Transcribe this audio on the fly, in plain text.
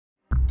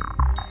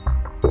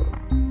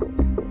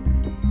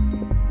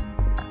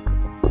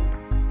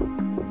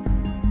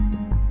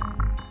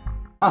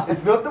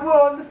It's not the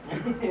one.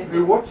 We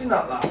were watching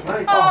that last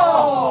night.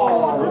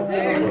 Oh!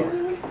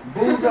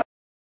 Bullseye.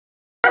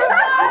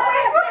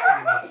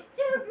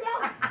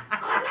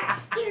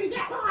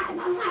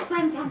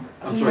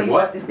 I'm sorry,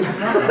 what?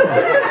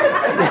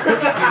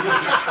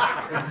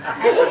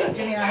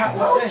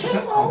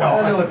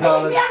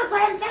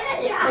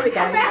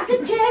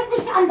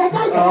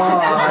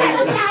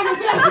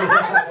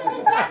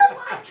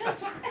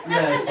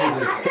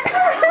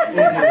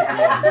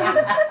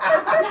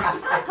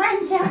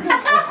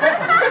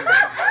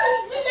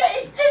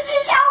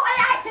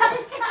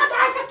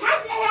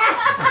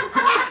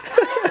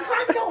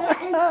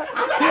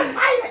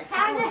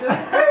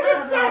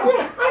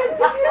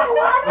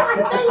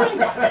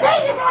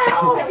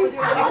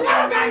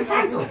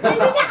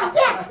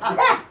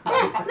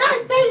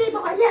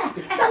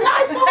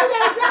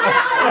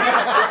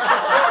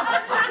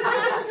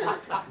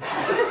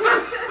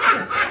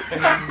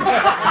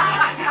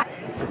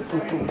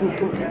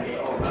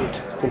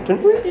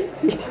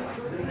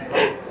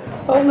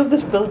 I love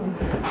this building.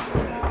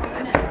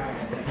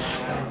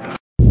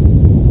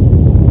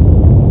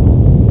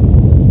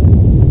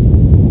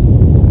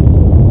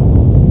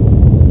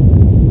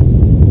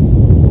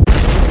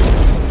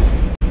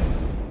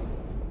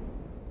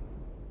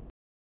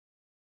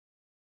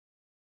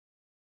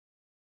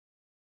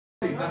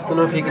 I don't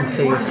know if you can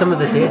see some of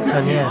the dates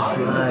on here.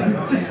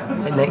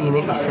 Like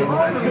 1986,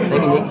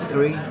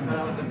 1983,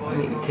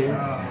 1982.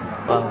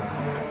 Wow.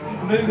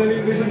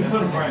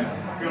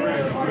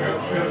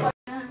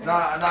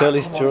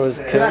 Curly's drawers,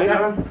 Curly.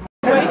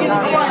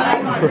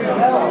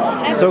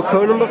 So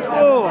code number 4.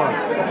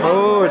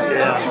 Oh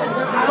dear.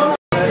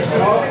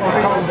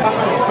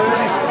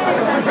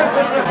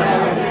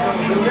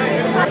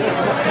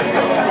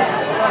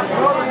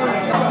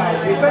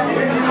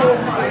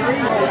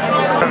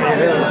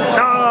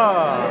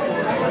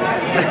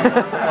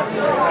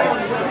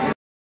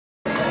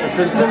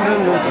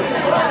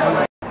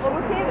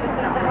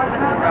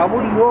 I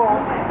wouldn't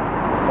walk.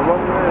 It's a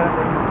long way.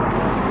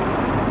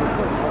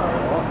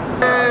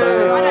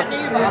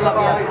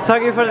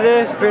 Thank you for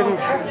today, it's been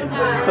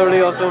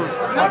thoroughly awesome.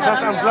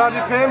 I'm glad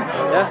you came.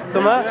 Yeah,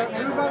 so Matt,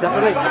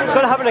 definitely. It's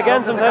got to happen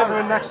again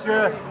sometime. Next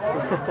year.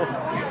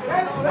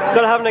 It's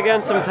got to happen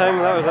again sometime,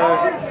 that was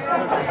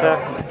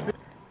ours.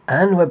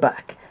 And we're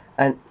back,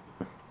 and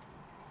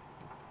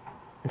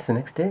it's the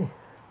next day,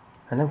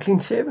 and I'm clean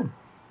shaven.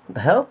 What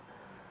the hell?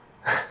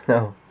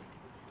 No,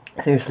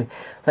 seriously,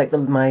 like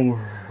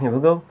here we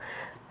go.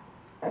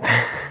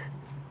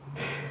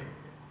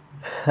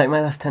 Like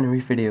my last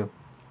Tenerife video,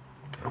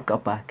 I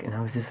got back and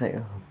I was just like,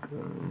 oh god,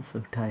 I'm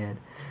so tired.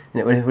 And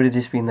it would have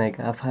just been like,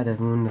 I've had a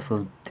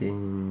wonderful day.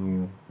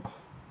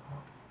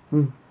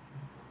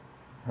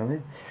 Have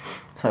it?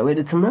 So I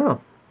waited till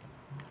now.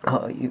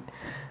 Oh, I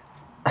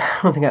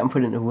don't think I can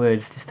put into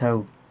words just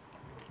how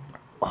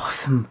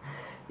awesome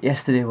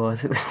yesterday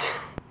was. It was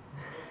just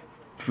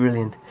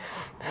brilliant.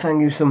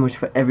 Thank you so much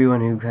for everyone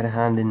who had a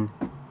hand in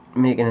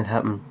making it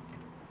happen.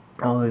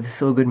 Oh, it was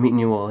so good meeting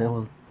you all. You're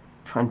all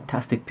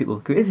fantastic people,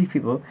 crazy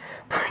people,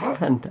 but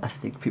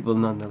fantastic people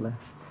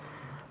nonetheless.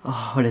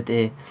 Oh, what a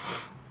day.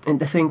 And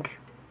to think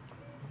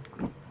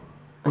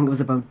it was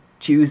about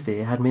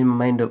Tuesday, I had made my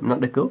mind up not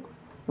to go.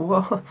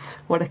 Whoa,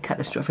 what a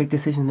catastrophic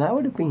decision that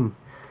would have been.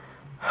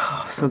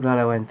 Oh, so glad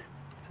I went.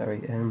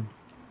 Sorry. And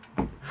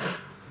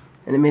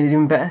it made it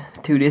even better.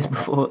 2 days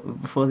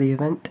before the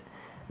event,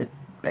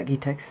 Becky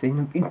texted saying,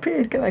 "I've been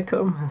paid, can I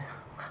come?"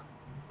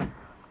 Of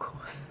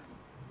course.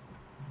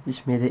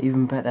 Just made it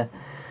even better.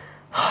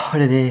 Oh,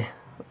 what a day.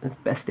 The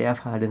best day I've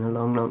had in a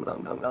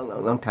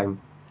long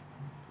time.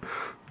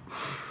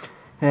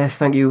 Yes,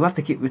 thank you. We'll have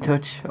to keep in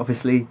touch,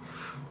 obviously,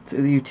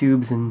 through the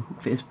YouTubes and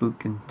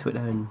Facebook and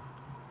Twitter and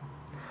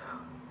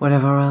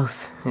whatever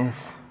else.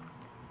 Yes.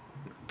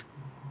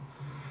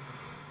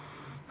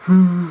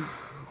 Don't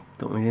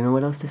really know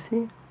what else to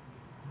say.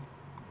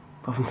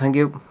 Apart from thank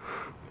you.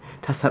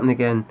 That's happening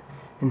again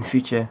in the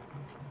future.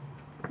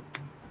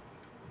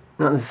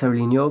 Not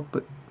necessarily in York,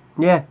 but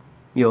yeah,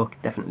 York,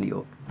 definitely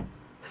York.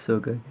 So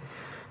good.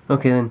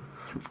 Okay then,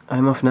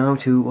 I'm off now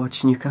to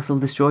watch Newcastle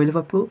destroy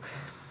Liverpool.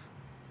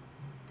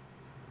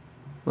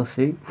 We'll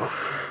see.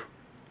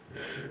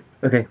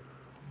 Okay.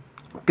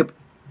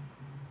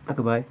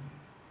 Goodbye.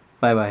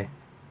 Bye bye.